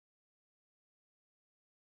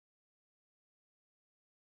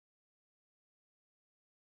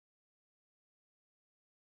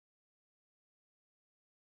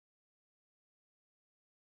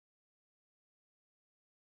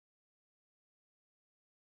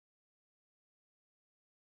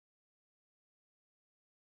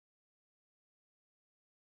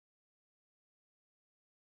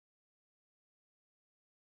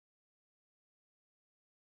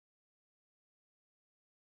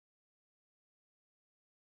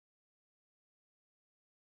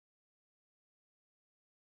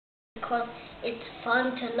because it's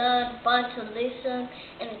fun to learn, fun to listen,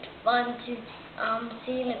 and it's fun to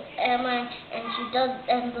see Miss Emma, and she does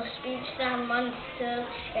the speech sound monster,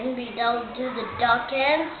 and we don't do the duck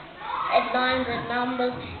ends and lines and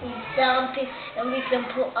numbers and sound piece, and we can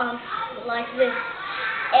put like this.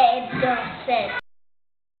 Ed said.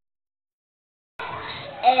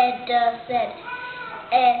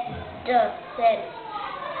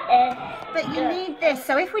 But you need this.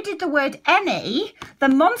 So if we did the word any, the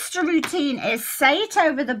monster routine is say it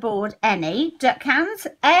over the board, any, duck hands,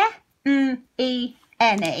 any,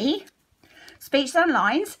 speech sound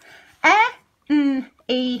lines,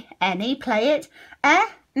 any, play it,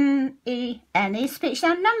 any, speech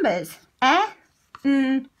sound numbers,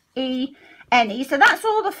 any. So that's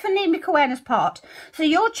all the phonemic awareness part. So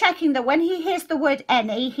you're checking that when he hears the word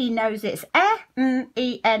any, he knows it's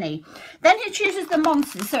any. Then he chooses the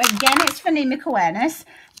monsters. So again, it's phonemic awareness.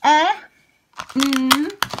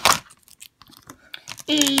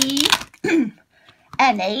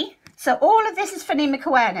 Any. So all of this is phonemic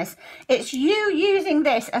awareness. It's you using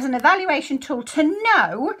this as an evaluation tool to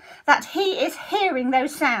know that he is hearing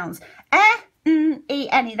those sounds.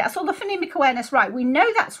 Any. That's all the phonemic awareness. Right, we know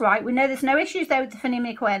that's right. We know there's no issues there with the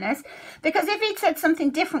phonemic awareness, because if he'd said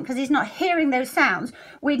something different because he's not hearing those sounds,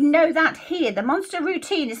 we'd know that here. The monster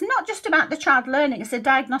routine is not just about the child learning, it's a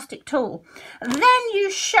diagnostic tool. Then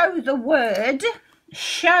you show the word.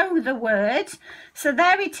 So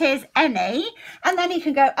there it is, any, and then he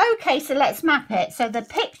can go, okay, so let's map it. So the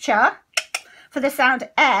picture for the sound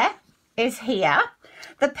is here.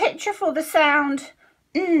 The picture for the sound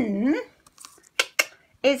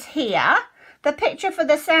is here. The picture for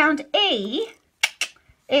the sound E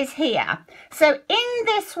is here. So in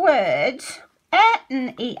this word,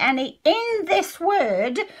 in this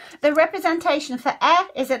word, the representation for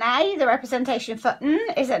is an A, the representation for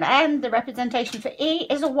is an N, the representation for E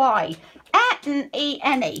is a Y.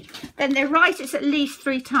 Any. Then they write it at least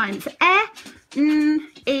 3 times. Any.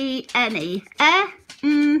 Any.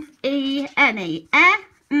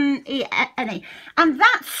 And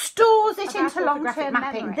that stores it into long-term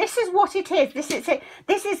mapping. This is what it is. This is it.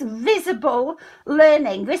 This is visible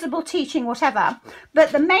learning, visible teaching, whatever.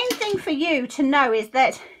 But the main thing for you to know is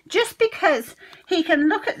that just because he can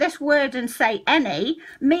look at this word and say any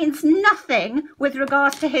means nothing with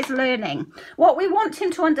regards to his learning. What we want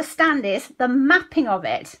him to understand is the mapping of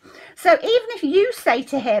it. So even if you say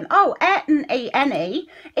to him, oh, any,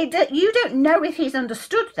 you don't know if he's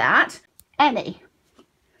understood that. Any.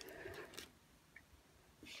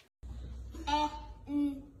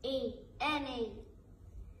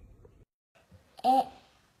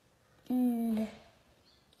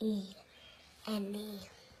 Any.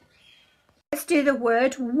 Let's do the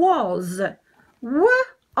word was. Was.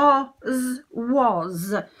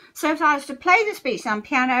 So if I was to play the speech on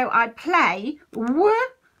piano, I'd play was.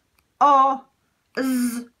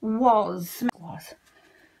 Was.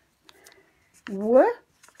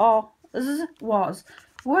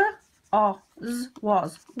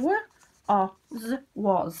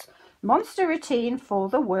 Was. Monster routine for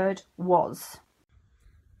the word was.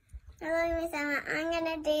 Hello, Miss Emma. I'm going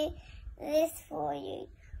to do this for you.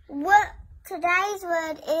 Today's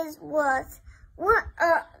word is was.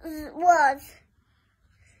 Was.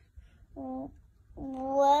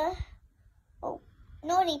 Oh,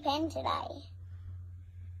 naughty pen today.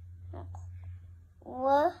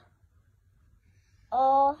 Was.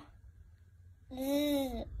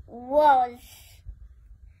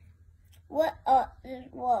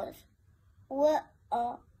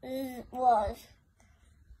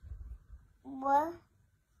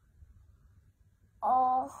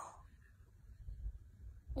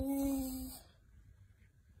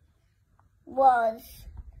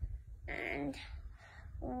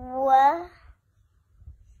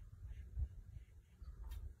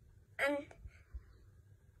 And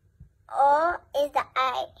is the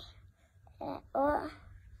A.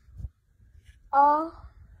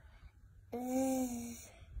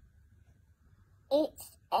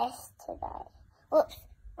 It's S today. Whoops,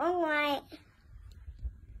 wrong way.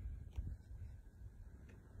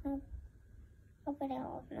 I'll put it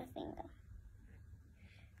on with my finger.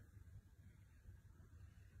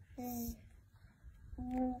 I'm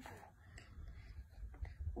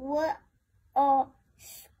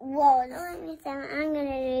going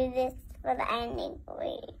to do this for the ending for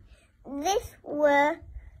you. This word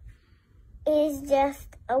is just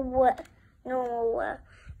a word, normal word.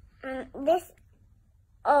 And this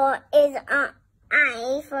is an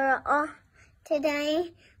A for an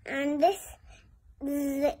today, and this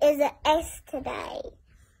is an S today.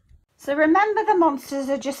 So remember, the monsters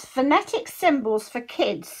are just phonetic symbols for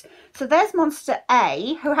kids. So there's monster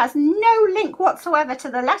A, who has no link whatsoever to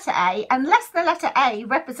the letter A, unless the letter A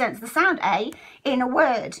represents the sound A in a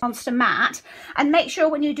word. Monster mat. And make sure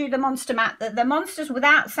when you do the monster mat that the monsters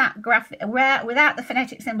without the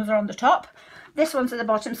phonetic symbols are on the top. This one's at the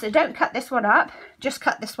bottom, so don't cut this one up, just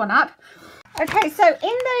cut this one up. Okay, so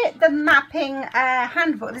in the mapping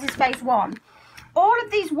handbook, this is phase 1, all of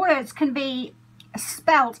these words can be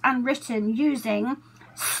spelt and written using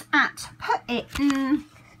at, put it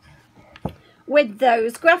with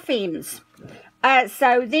those graphemes.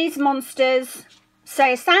 So these monsters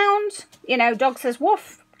say a sound, you know, dog says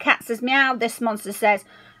woof, cat says meow, this monster says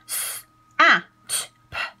at,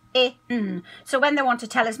 so when they want to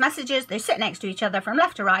tell us messages, they sit next to each other from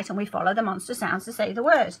left to right, and we follow the monster sounds to say the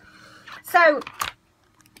word. So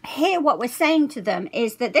here what we're saying to them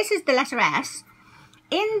is that this is the letter S.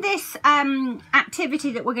 In this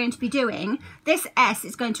activity that we're going to be doing, this S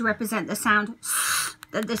is going to represent the sound S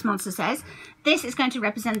that this monster says. This is going to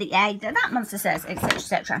represent the A that that monster says, etc.,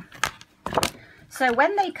 etc. So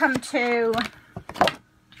when they come to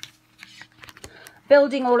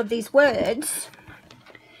building all of these words,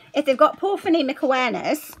 if they've got poor phonemic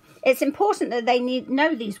awareness, it's important that they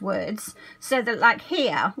know these words, so that, like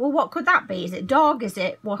here, well, what could that be? Is it dog? Is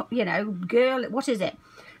it, what, you know, girl? What is it?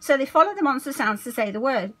 So they follow the monster sounds to say the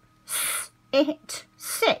word. It,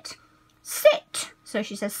 sit, sit. So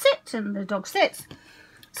she says sit, and the dog sits.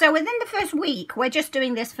 So within the first week, we're just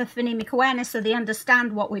doing this for phonemic awareness, so they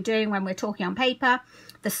understand what we're doing when we're talking on paper.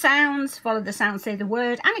 The sounds, follow the sounds, say the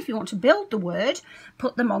word. And if you want to build the word,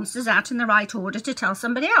 put the monsters out in the right order to tell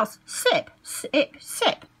somebody else. Sip, sip,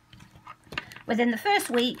 sip. Within the first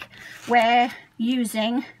week, we're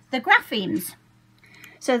using the graphemes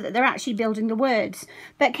so that they're actually building the words.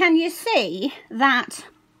 But can you see that,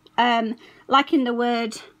 like in the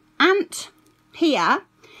word ant here,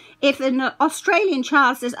 if an Australian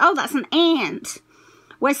child says, oh, that's an ant,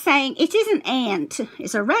 we're saying it is an ant,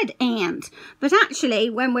 it's a red ant. But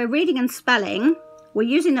actually, when we're reading and spelling, we're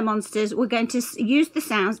using the monsters, we're going to use the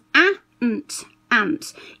sounds ant,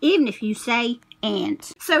 ant, even if you say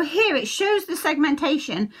ant. So here it shows the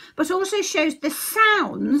segmentation, but also shows the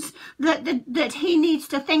sounds that he needs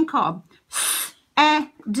to think of.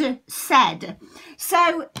 Said.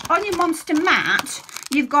 So on your monster mat,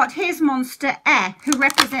 you've got his monster who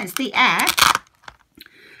represents the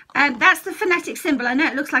that's the phonetic symbol. I know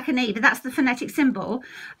it looks like an E, but that's the phonetic symbol,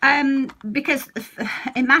 because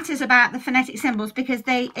it matters about the phonetic symbols, because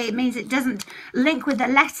it means it doesn't link with the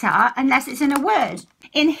letter unless it's in a word.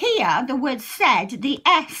 In here, the word said, the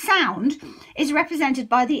sound is represented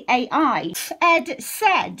by the AI. Ed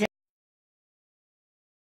said.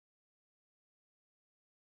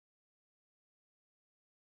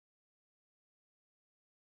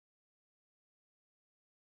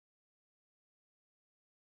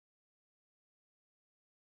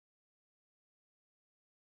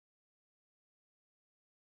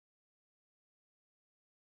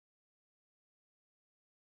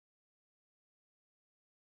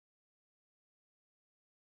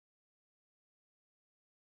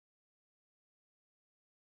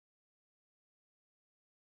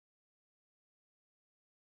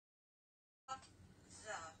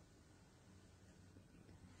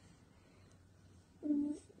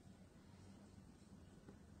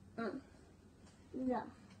 Yeah.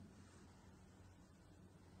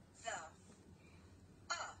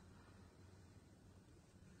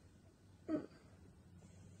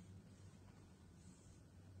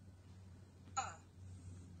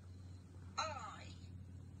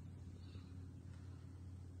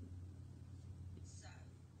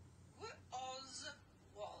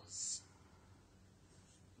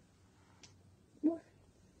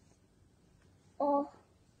 Or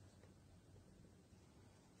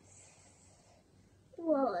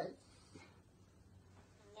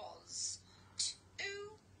was two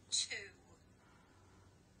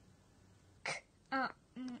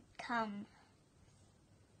come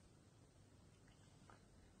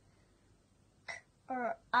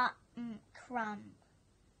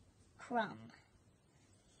crumb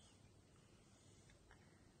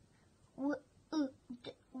would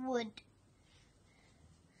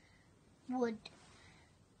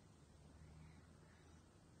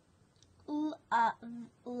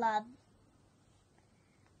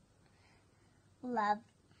love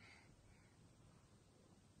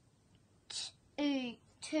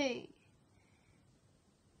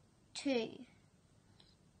two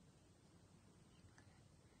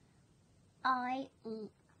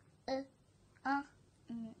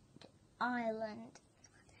island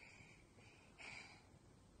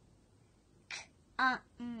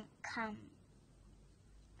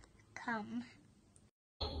come.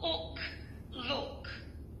 Look, look,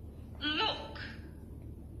 look.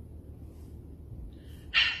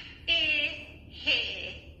 Here,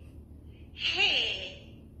 here.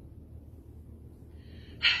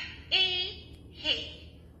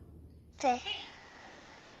 The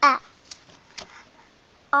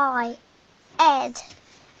I ed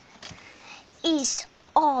is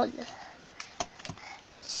on.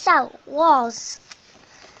 So was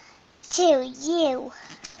till you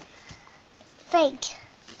think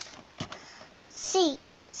see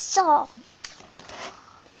saw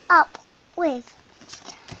up with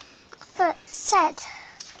the said.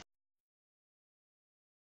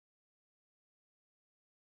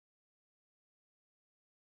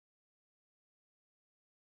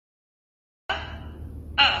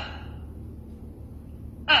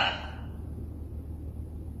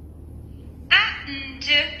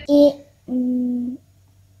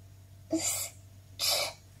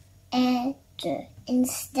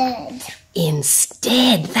 Instead.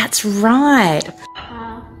 Instead, that's right.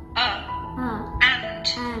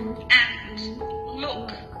 And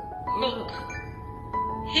look, look.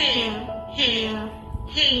 Here,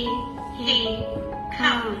 he,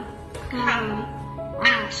 come,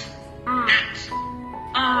 at,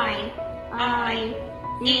 I,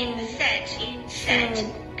 instead,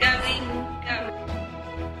 going.